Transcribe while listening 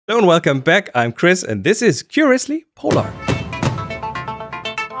Hello and welcome back. I'm Chris, and this is Curiously Polar.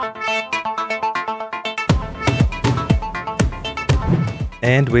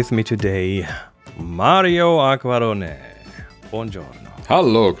 And with me today, Mario Acquarone. Buongiorno.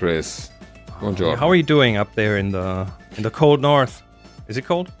 Hello, Chris. Buongiorno. How are you doing up there in the cold north? Is it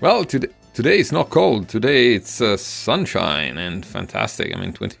cold? Well, today it's not cold. Today it's sunshine and fantastic. I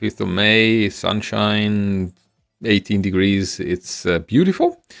mean, 25th of May, sunshine, 18 degrees. It's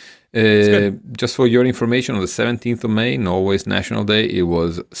beautiful. Just for your information, on the 17th of May, Norway's National Day, it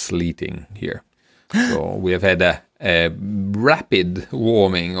was sleeting here. So we have had a rapid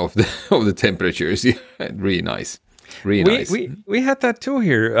warming of the temperatures. Really nice. Really nice. We had that too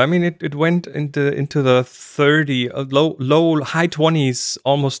here. I mean, it went into the 30, low, high 20s,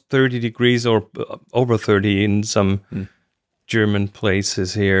 almost 30 degrees or over 30 in some German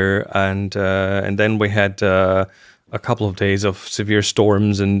places here, and then we had a couple of days of severe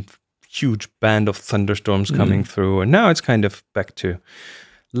storms and huge band of thunderstorms coming through, and now it's kind of back to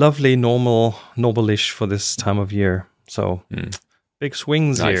lovely, normal-ish for this time of year. So big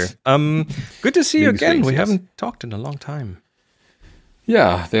swings here. Good to see you again. Swings, we haven't talked in a long time.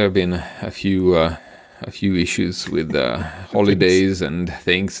 Yeah, there have been a few issues with holidays and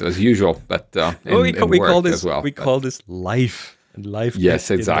things as usual, but we call this as well. We call this life, and life. Yes,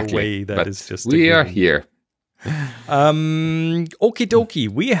 exactly. In a way that is just we are here. Okie dokie.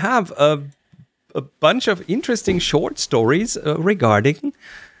 We have a bunch of interesting short stories regarding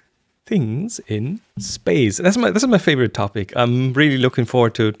things in space. That's my favorite topic. I'm really looking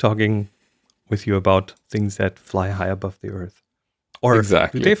forward to talking with you about things that fly high above the Earth. Or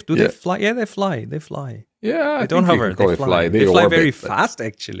exactly. Do they fly? Yeah, they fly. They fly. Yeah, they don't hover. They fly. They fly very fast,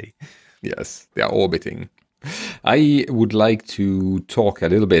 actually. Yes, they are orbiting. I would like to talk a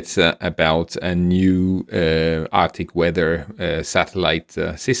little bit about a new Arctic weather satellite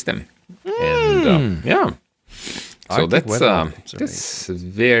system. And so that's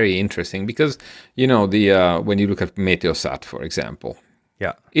very interesting because when you look at Meteosat, for example,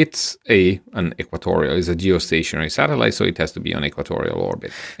 it's an equatorial, it's a geostationary satellite, so it has to be on equatorial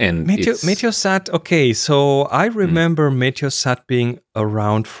orbit. And Meteosat, okay, so I remember Meteosat being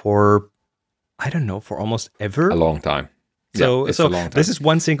around for almost ever. A long time. So, a long time. This is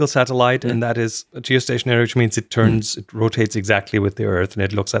one single satellite, and that is geostationary, which means it rotates exactly with the Earth, and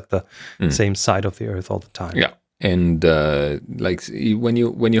it looks at the same side of the Earth all the time. Yeah, and when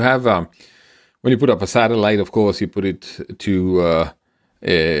you put up a satellite, of course, you put it to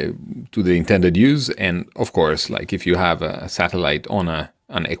the intended use, and of course, like if you have a satellite on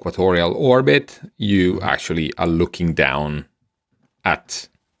an equatorial orbit, you actually are looking down at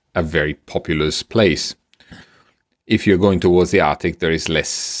a very populous place. If you're going towards the Arctic, there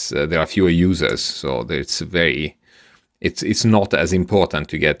are fewer users, so it's not as important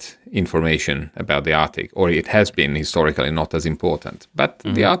to get information about the Arctic, or it has been historically not as important. But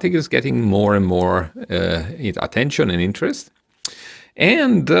the Arctic is getting more and more attention and interest.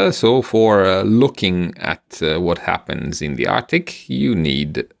 And so for looking at what happens in the Arctic, you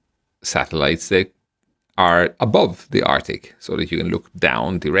need satellites that are above the Arctic so that you can look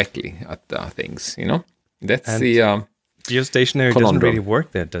down directly at things, That's the geostationary conundrum. Doesn't really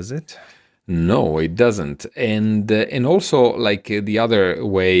work there, does it? No, it doesn't. And also, like the other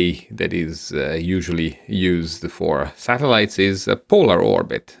way that is usually used for satellites is a polar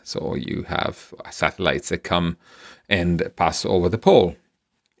orbit. So you have satellites that come and pass over the pole.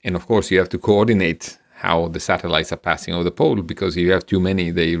 And of course, you have to coordinate how the satellites are passing over the pole, because if you have too many,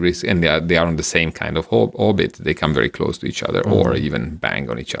 they risk, and they are on the same kind of orbit. They come very close to each other or even bang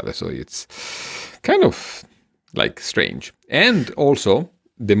on each other. So it's kind of like strange. And also,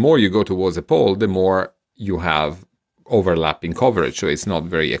 the more you go towards the pole, the more you have overlapping coverage. So it's not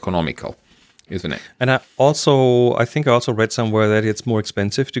very economical, isn't it? And I think I also read somewhere that it's more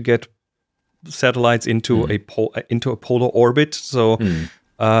expensive to get satellites into a polar orbit. So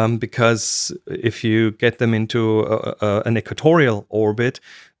because if you get them into an equatorial orbit,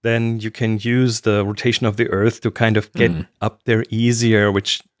 then you can use the rotation of the Earth to kind of get up there easier,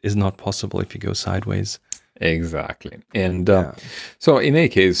 which is not possible if you go sideways. Exactly. And so in any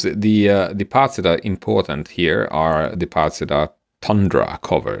case, the parts that are important here are the parts that are tundra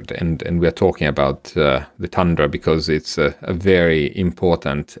covered. And we're talking about the tundra because it's a very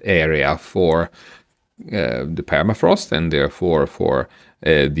important area for the permafrost, and therefore for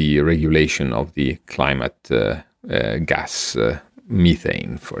the regulation of the climate gas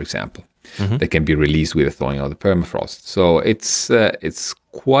methane, for example, that can be released with the thawing of the permafrost. So it's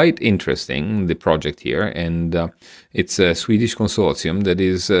quite interesting, the project here, and it's a Swedish consortium that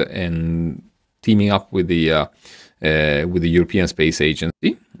is teaming up with the European Space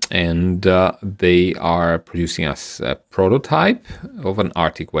Agency and they are producing a prototype of an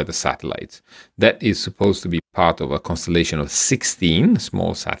Arctic weather satellite that is supposed to be part of a constellation of 16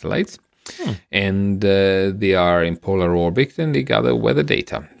 small satellites. And they are in polar orbit and they gather weather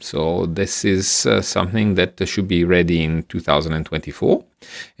data. So this is something that should be ready in 2024,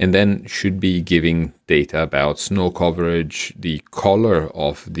 and then should be giving data about snow coverage, the color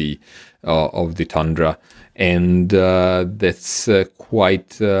of the tundra, and that's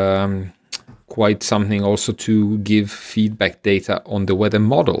quite something also to give feedback data on the weather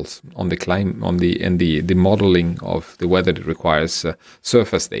models, on the climate, the modeling of the weather that requires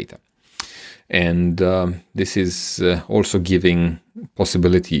surface data. And this is also giving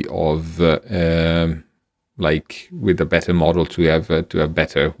possibility of like with a better model to have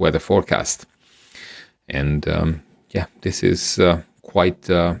better weather forecast. And yeah, this is quite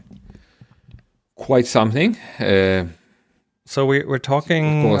something. So we're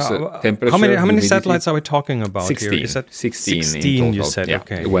talking. Of course, temperature. How many satellites are we talking about 16, here? Is that 16 in 16 total. you said? Yeah,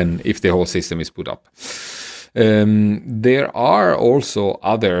 Okay. if the whole system is put up. There are also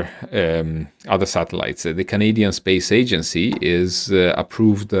other satellites. The Canadian Space Agency is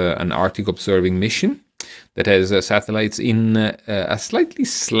approved an Arctic observing mission that has satellites in a slightly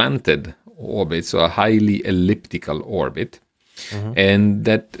slanted orbit, so a highly elliptical orbit. And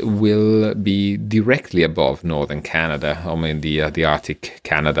that will be directly above northern Canada, I mean the Arctic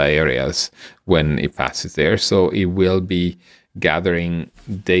Canada areas, when it passes there. So it will be gathering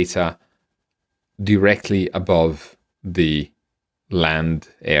data directly above the land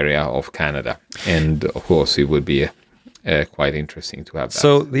area of Canada, and of course it would be quite interesting to have that.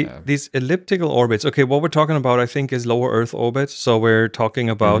 So these elliptical orbits, okay, what we're talking about I think is lower Earth orbit. So we're talking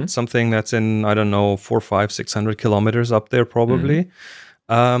about something that's in, I don't know, 400, 500, 600 kilometers up there probably.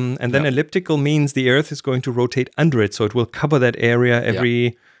 And then elliptical means the Earth is going to rotate under it, so it will cover that area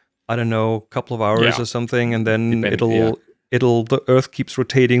every I don't know, couple of hours or something, and then the Earth keeps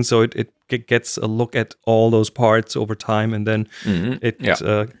rotating, so it gets a look at all those parts over time, and then it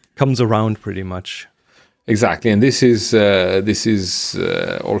comes around pretty much. Exactly, and this is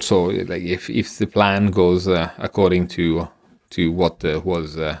also like if the plan goes according to what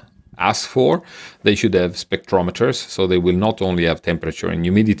was asked for, they should have spectrometers, so they will not only have temperature and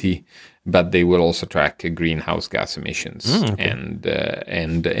humidity, but they will also track greenhouse gas emissions. And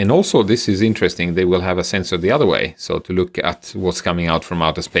also, this is interesting, they will have a sensor the other way, so to look at what's coming out from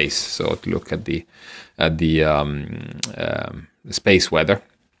outer space, so to look at the space weather.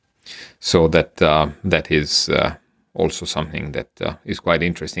 So that is also something that is quite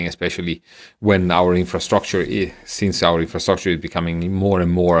interesting, especially when our infrastructure since our infrastructure is becoming more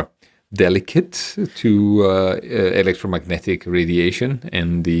and more delicate to electromagnetic radiation,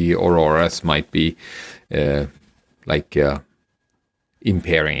 and the auroras might be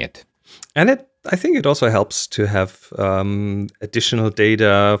impairing it. And I think it also helps to have additional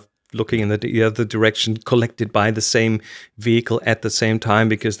data looking in the other direction collected by the same vehicle at the same time,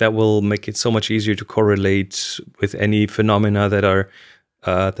 because that will make it so much easier to correlate with any phenomena that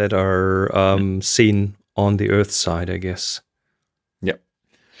are seen on the Earth side, I guess. Yeah.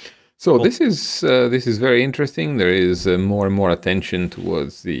 So this is very interesting. There is more and more attention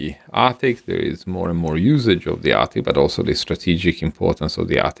towards the Arctic. There is more and more usage of the Arctic, but also the strategic importance of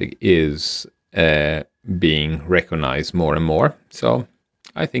the Arctic is being recognized more and more. So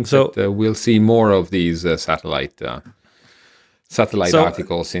I think that we'll see more of these satellite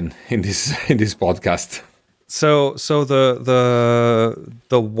articles in this podcast. So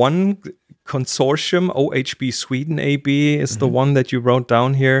the one consortium, OHB Sweden AB, is the one that you wrote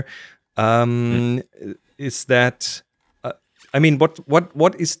down here. Is that? I mean,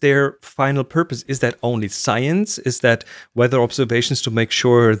 what is their final purpose? Is that only science? Is that weather observations to make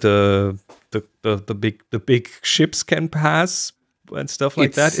sure the big ships can pass and stuff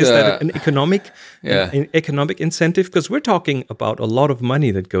like that? Is that an economic incentive? Because we're talking about a lot of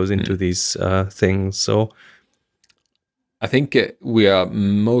money that goes into these things. So I think we are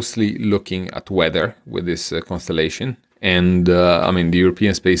mostly looking at weather with this constellation. And I mean, the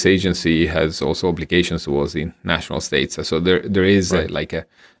European Space Agency has also obligations towards the national states. So there is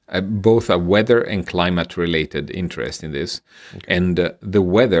both a weather and climate related interest in this. Okay. And the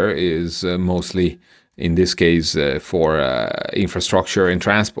weather is mostly, in this case, for infrastructure and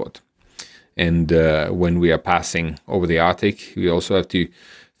transport. And when we are passing over the Arctic, we also have to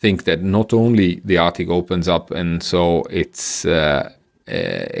think that not only the Arctic opens up, and so it's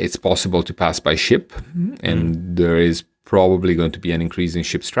possible to pass by ship, and there is probably going to be an increase in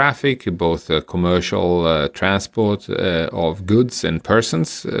ships traffic, both commercial transport of goods and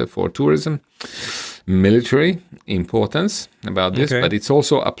persons for tourism. military importance about this, Okay. but it's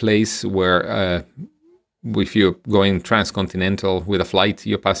also a place where if you're going transcontinental with a flight,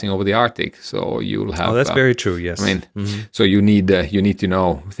 you're passing over the Arctic, so you'll have. Oh, that's very true. Yes. I mean, so you need to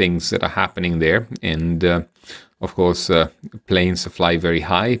know things that are happening there, and of course, planes fly very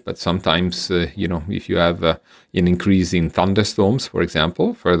high, but sometimes if you have an increase in thunderstorms, for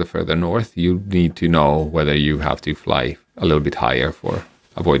example, further north, you need to know whether you have to fly a little bit higher for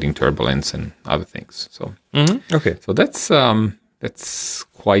avoiding turbulence and other things. So, Okay. so that's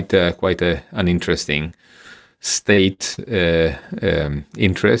quite an interesting state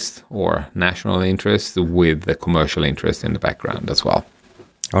interest or national interest with the commercial interest in the background as well.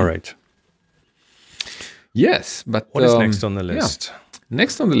 All right. Yes, but What is next on the yeah. list?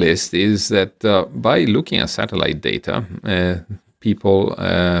 Next on the list is that by looking at satellite data, people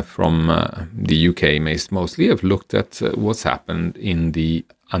from the UK mostly have looked at what's happened in the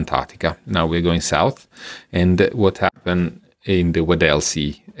Antarctica. Now we're going south, and what happened in the Weddell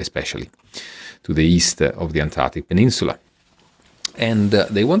Sea, especially to the east of the Antarctic Peninsula. And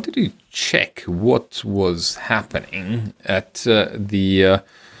they wanted to check what was happening at the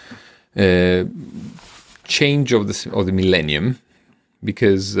change of the millennium,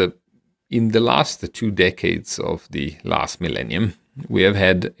 because in the last 2 decades of the last millennium, we have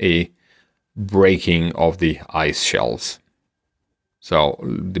had a breaking of the ice shelves. So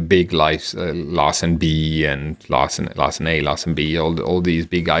the big Larsen B and Larsen A, Larsen B, all these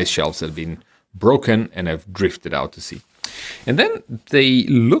big ice shelves have been broken and have drifted out to sea. And then they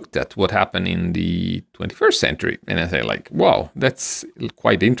looked at what happened in the 21st century, and I say, like, wow, that's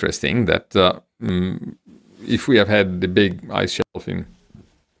quite interesting that if we have had the big ice shelf in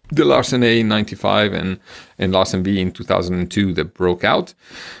the Larsen A in 95 and Larsen B in 2002 that broke out,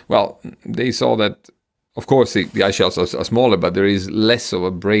 well, they saw that, of course, the ice shelves are smaller, but there is less of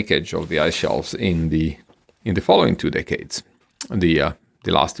a breakage of the ice shelves in the following 2 decades, the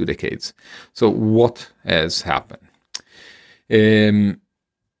last 2 decades. So what has happened?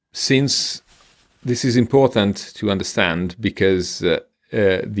 Since this is important to understand, because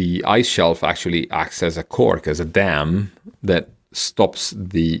the ice shelf actually acts as a cork, as a dam that stops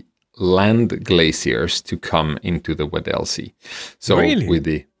the land glaciers to come into the Weddell Sea. So Really? with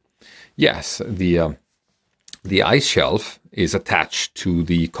the ice shelf is attached to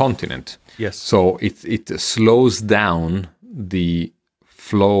the continent. Yes. So it slows down the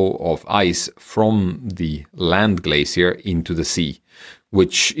flow of ice from the land glacier into the sea,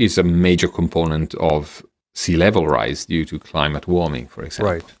 which is a major component of sea level rise due to climate warming, for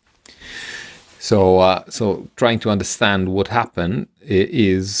example. Right. So trying to understand what happened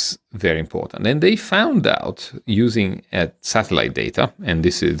is very important. And they found out using satellite data, and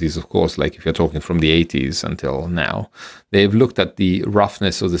this is of course, like if you're talking from the 80s until now, they've looked at the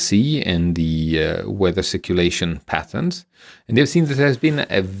roughness of the sea and the weather circulation patterns, and they've seen that there's been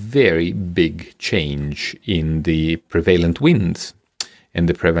a very big change in the prevalent winds and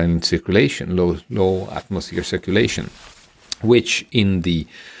the prevalent circulation, low atmosphere circulation, which in the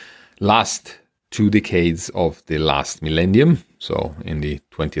last 2 decades of the last millennium, so in the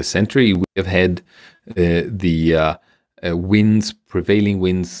 20th century, we have had the prevailing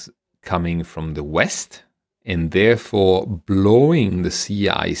winds coming from the west, and therefore blowing the sea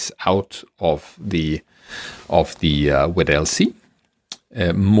ice out of the Weddell Sea,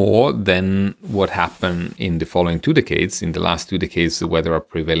 more than what happened in the following 2 decades. In the last 2 decades, the weather are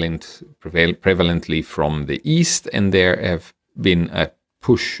prevalently from the east, and there have been a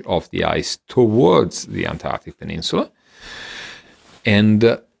push of the ice towards the Antarctic Peninsula.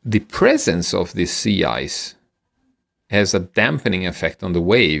 And the presence of this sea ice has a dampening effect on the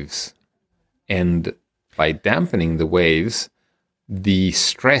waves. And by dampening the waves, the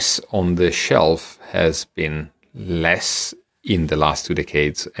stress on the shelf has been less in the last 2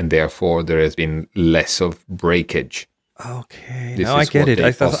 decades, and therefore there has been less of breakage. Okay, This now I is get what it. they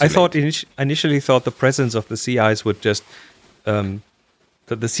I thought postulate. initially thought the presence of the sea ice would just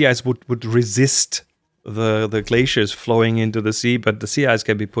that the sea ice would resist the glaciers flowing into the sea, but the sea ice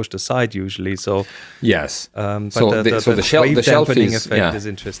can be pushed aside usually. So Yes. but So the the shelf dampening is, effect is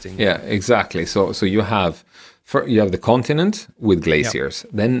interesting. Yeah, exactly. So you have the continent with glaciers.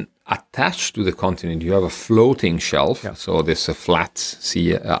 Then attached to the continent, you have a floating shelf. Yeah. So there's a flat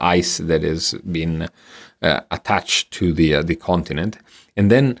sea ice that has been attached to the continent, and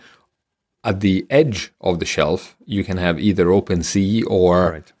then at the edge of the shelf, you can have either open sea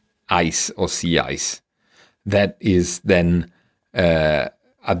or Right. ice or sea ice. That is then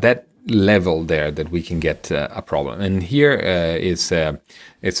at that level there that we can get a problem. And here it's a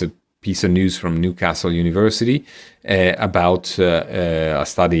piece of news from Newcastle University about a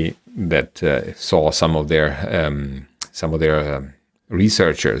study saw some of their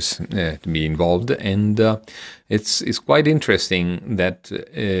researchers to be involved, and it's quite interesting that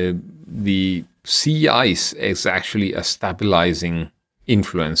the sea ice is actually a stabilizing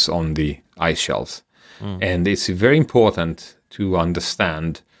influence on the ice shelves, and it's very important to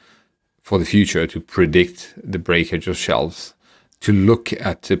understand for the future to predict the breakage of shelves, to look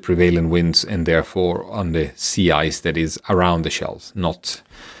at the prevalent winds and therefore on the sea ice that is around the shelves. Not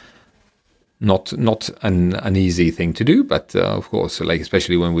an easy thing to do, but of course, like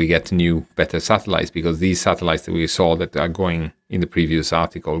especially when we get new, better satellites, because these satellites that we saw that are going in the previous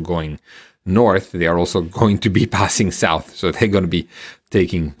article going north, they are also going to be passing south, so they're going to be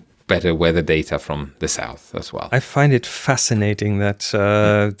taking better weather data from the south as well. I find it fascinating that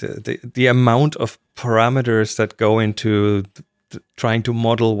the amount of parameters that go into trying to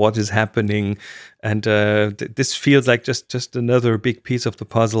model what is happening, and this feels like just another big piece of the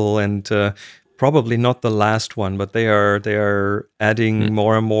puzzle, and probably not the last one, but they are adding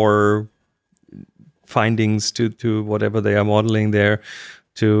more and more findings to whatever they are modeling there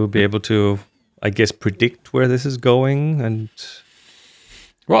to be able to, I guess, predict where this is going. And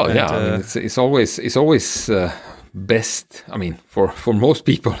well, I mean, it's always best. I mean, for most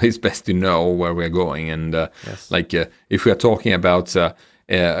people, it's best to know where we're going. And yes. If we are talking about a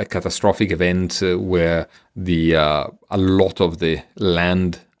catastrophic event where a lot of the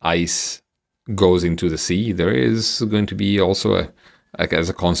land ice goes into the sea, there is going to be also as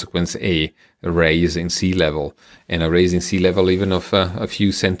a consequence a raise in sea level, and a raise in sea level even of a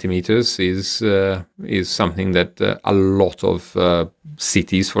few centimeters is something that a lot of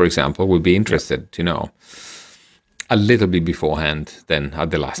cities, for example, will be interested to know a little bit beforehand than at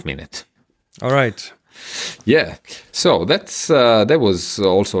the last minute. All right. Yeah. So that was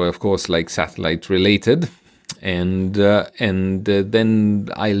also, of course, like satellite related. And then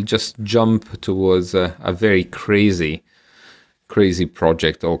I'll just jump towards a very crazy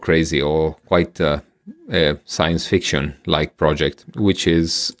project, or quite science fiction like project, which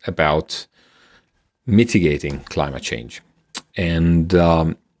is about mitigating climate change, and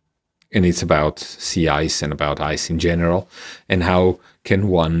it's about sea ice and about ice in general, and how can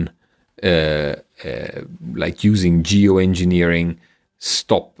one like using geoengineering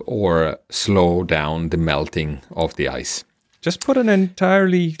stop or slow down the melting of the ice. Just put an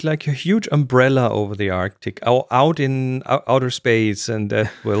entirely, like a huge umbrella over the Arctic, out in outer space, and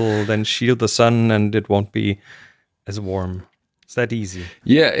that will then shield the sun, and it won't be as warm. It's that easy.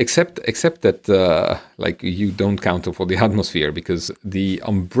 Yeah, except that like you don't count for the atmosphere, because the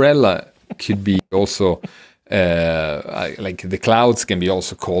umbrella could be also like the clouds can be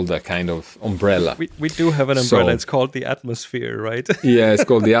also called a kind of umbrella. We do have an umbrella. It's called the atmosphere, right? Yeah, it's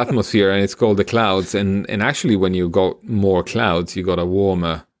called the atmosphere, and it's called the clouds. And actually, when you got more clouds, you got a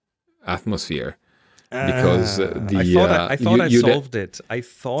warmer atmosphere, because I thought I solved it. I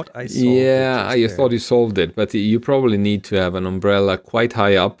thought I solved it. Yeah, you thought you solved it, but you probably need to have an umbrella quite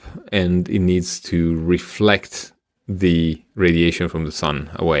high up, and it needs to reflect the radiation from the sun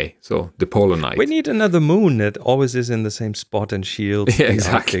away, so the polar night. We need another moon that always is in the same spot and shields the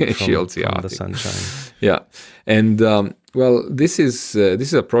Arctic from the sunshine. Yeah, and well, this is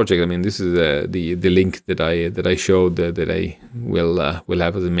a project. I mean, this is the link that I showed that I will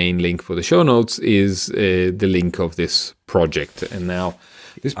have as the main link for the show notes is the link of this project. And now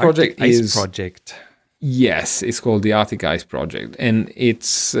this project Arctic Ice Project. Yes, it's called the Arctic Ice Project, and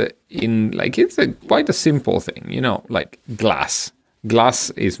it's quite a simple thing, like glass.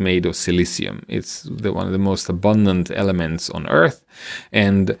 Glass is made of silicium. It's one of the most abundant elements on Earth,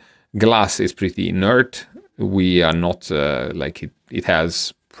 and glass is pretty inert. We are not it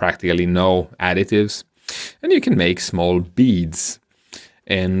has practically no additives, and you can make small beads.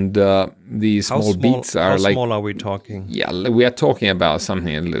 And these small beads are how small are we talking? Yeah, we are talking about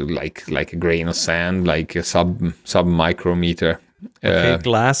something like a grain of sand, like a sub micrometer. Okay,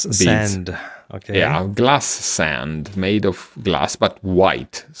 glass beads. Sand. Okay. Yeah, glass sand made of glass, but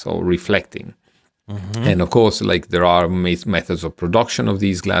white, so reflecting. Mm-hmm. And of course, like there are methods of production of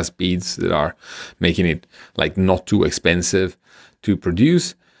these glass beads that are making it like not too expensive to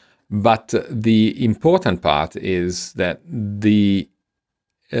produce. But the important part is that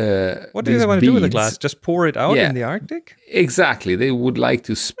what do they want to do with the glass? Just pour it out in the Arctic? Exactly. They would like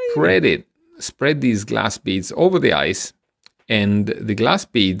to spread these glass beads over the ice, and the glass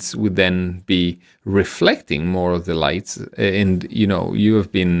beads would then be reflecting more of the lights. And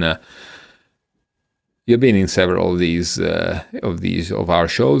you've been in several of our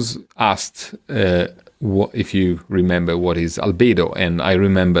shows asked if you remember what is albedo, and I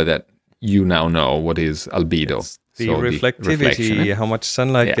remember that you now know what is albedo. The So reflectivity, reflection, how much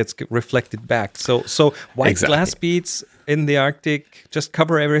sunlight gets reflected back. So white glass beads in the Arctic just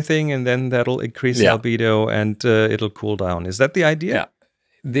cover everything, and then that'll increase albedo and it'll cool down. Is that the idea? Yeah.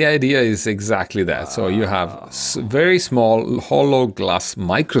 The idea is exactly that. So you have very small hollow glass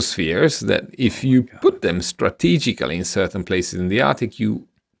microspheres that if you put them strategically in certain places in the Arctic, you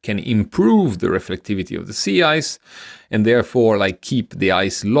can improve the reflectivity of the sea ice and therefore like keep the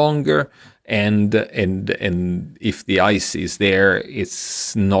ice longer. And if the ice is there,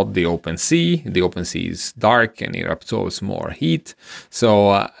 it's not the open sea. The open sea is dark and it absorbs more heat.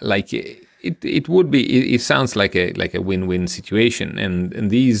 So it would be. It sounds like a win-win situation. And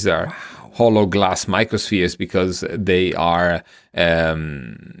these are hollow glass microspheres because they are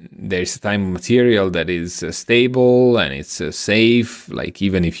there's a type of material that is stable and it's safe. Like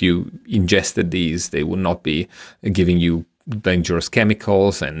even if you ingested these, they would not be giving you dangerous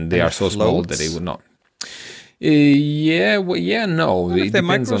chemicals, and they are so small that they would not. No. It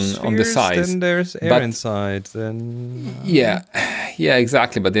depends on the size. Then there's air inside. Then yeah,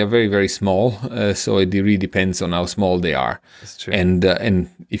 exactly. But they are very, very small. So it really depends on how small they are. That's true. And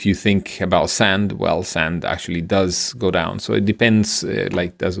if you think about sand, well, sand actually does go down. So it depends.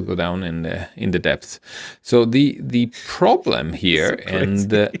 Does it go down in the depth? So the problem here,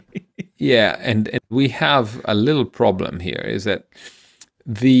 and we have a little problem here, is that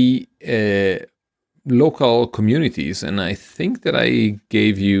the local communities, and I think that I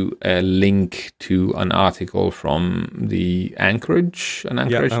gave you a link to an article from the Anchorage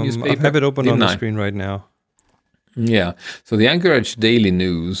newspaper. I have it open on the screen right now. Yeah, so the Anchorage Daily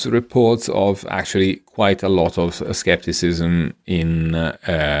News reports of actually quite a lot of skepticism in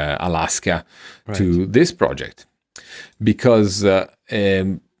Alaska to this project, because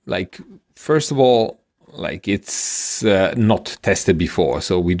first of all, it's not tested before,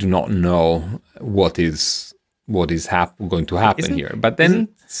 so we do not know what is going to happen here. But then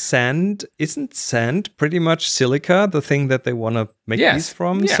isn't sand pretty much silica, the thing that they want to make these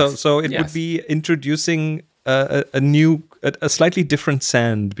from? Yes. So it would be introducing a slightly different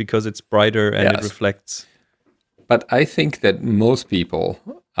sand because it's brighter and it reflects. But I think that most people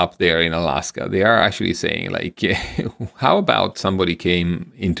up there in Alaska, they are actually saying, how about somebody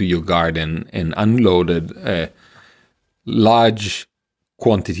came into your garden and unloaded a large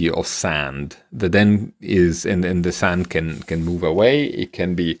quantity of sand that then is, and the sand can move away. It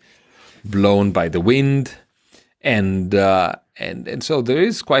can be blown by the wind, and so there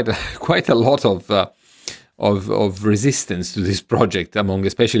is quite a lot of resistance to this project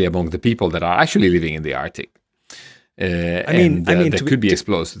especially among the people that are actually living in the Arctic. That could be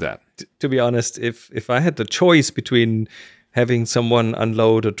exposed to that. To be honest, if I had the choice between having someone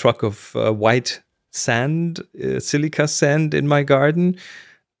unload a truck of white sand, silica sand in my garden,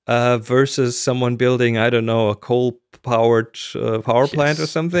 versus someone building, I don't know, a coal-powered power plant or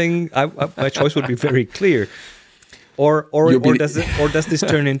something, my choice would be very clear. Or does this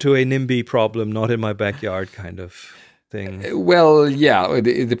turn into a NIMBY problem, not in my backyard kind of thing? Well, yeah.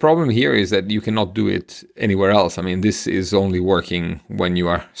 The problem here is that you cannot do it anywhere else. I mean, this is only working when you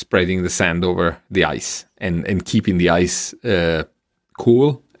are spreading the sand over the ice and keeping the ice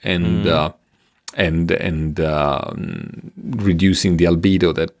cool and reducing the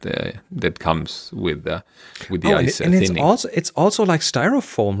albedo that comes with the ice and thinning. It's also like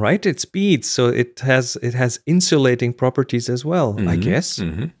styrofoam, right? It's beads, so it has insulating properties as well, I guess.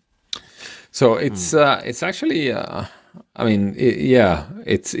 Mm-hmm. So it's actually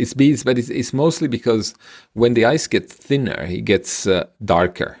it's beads, but it's mostly because when the ice gets thinner, it gets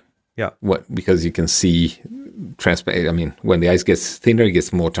darker. Yeah. Because you can see transparent. I mean, when the ice gets thinner, it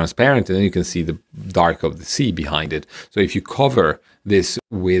gets more transparent, and then you can see the dark of the sea behind it. So if you cover this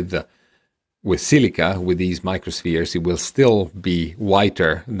with silica, with these microspheres, it will still be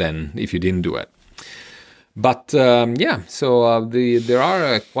whiter than if you didn't do it. But there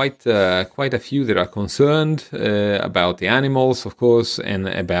are quite a few that are concerned about the animals, of course, and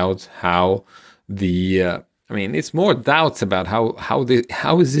about how it's more doubts about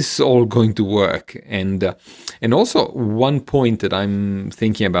how is this all going to work, and also one point that I'm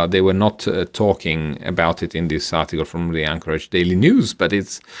thinking about, they were not talking about it in this article from the Anchorage Daily News, but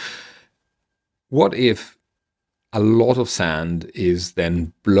it's what if a lot of sand is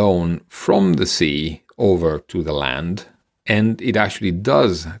then blown from the sea over to the land, and it actually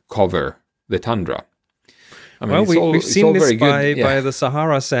does cover the tundra. I mean, we've seen this by the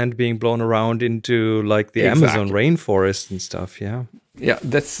Sahara sand being blown around into the Amazon rainforest and stuff. Yeah. Yeah,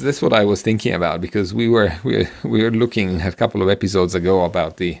 that's what I was thinking about, because we were looking a couple of episodes ago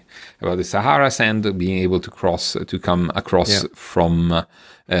about the Sahara sand being able to come across from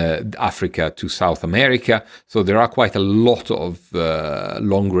Africa to South America. So there are quite a lot of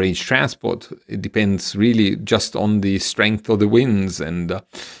long range transport. It depends really just on the strength of the winds, and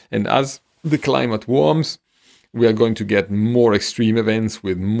as the climate warms, we are going to get more extreme events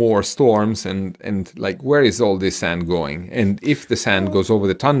with more storms, and like, where is all this sand going? And if the sand goes over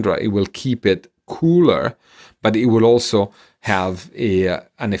the tundra, it will keep it cooler, but it will also have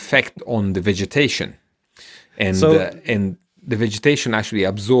an effect on the vegetation, and the vegetation actually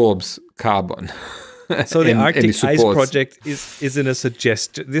absorbs carbon. So the Arctic Ice Project is in a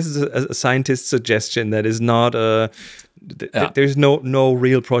suggestion. This is a scientist's suggestion that is not a. There's no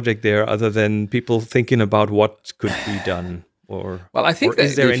real project there other than people thinking about what could be done. Or well, I think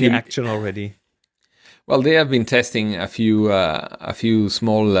is there any action already? Well, they have been testing a few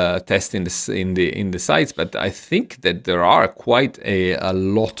small tests in the sites, but I think that there are quite a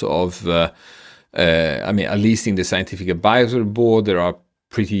lot of. I mean, at least in the Scientific Advisory Board, there are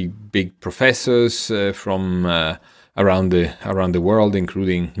pretty big professors from around the world,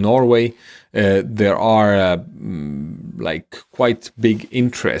 including Norway. There are like quite big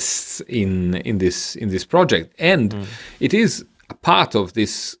interests in this project, and it is a part of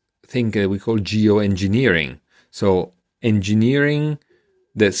this thing we call geoengineering. So engineering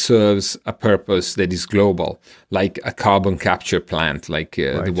that serves a purpose that is global, like a carbon capture plant, like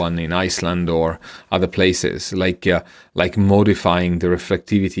the one in Iceland or other places, like modifying the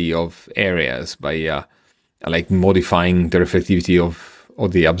reflectivity of areas by like modifying the reflectivity or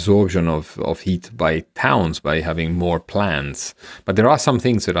the absorption of heat by towns by having more plants. But there are some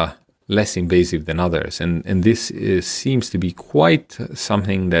things that are less invasive than others, and this seems to be quite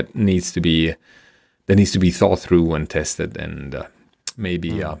something that needs to be thought through and tested, and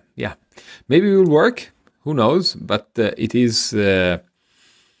maybe maybe it will work. Who knows? But it is of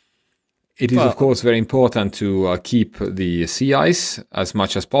course very important to keep the sea ice as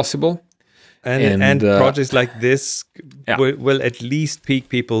much as possible. And projects like this will at least pique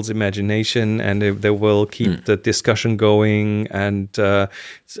people's imagination, and they will keep the discussion going. And I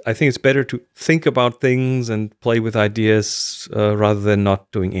think it's better to think about things and play with ideas rather than not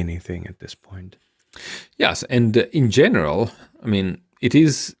doing anything at this point. Yes, and in general, I mean, it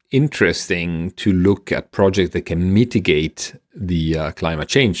is interesting to look at projects that can mitigate the climate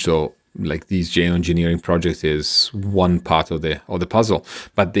change. So, like, these geoengineering projects is one part of the puzzle,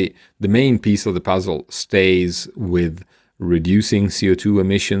 but the main piece of the puzzle stays with reducing CO2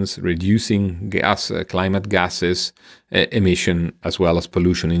 emissions, reducing climate gases emission, as well as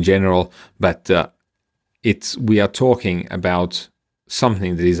pollution in general. But we are talking about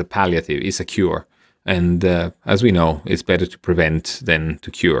something that is a palliative, is a cure. And as we know, it's better to prevent than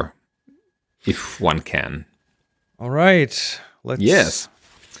to cure, if one can. All right.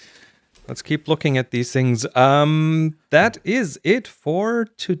 Let's keep looking at these things. That is it for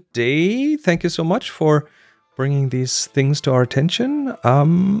today. Thank you so much for bringing these things to our attention.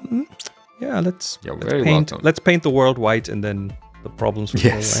 Let's paint the world white, and then the problems will go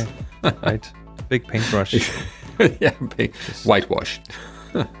away. Right? Big paintbrush. Big whitewash.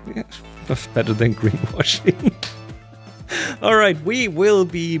 Yeah, that's better than greenwashing. All right, we will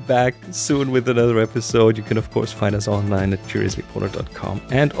be back soon with another episode. You can, of course, find us online at curiouslypolar.com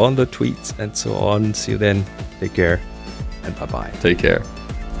and on the tweets and so on. See you then. Take care, and bye-bye. Take care.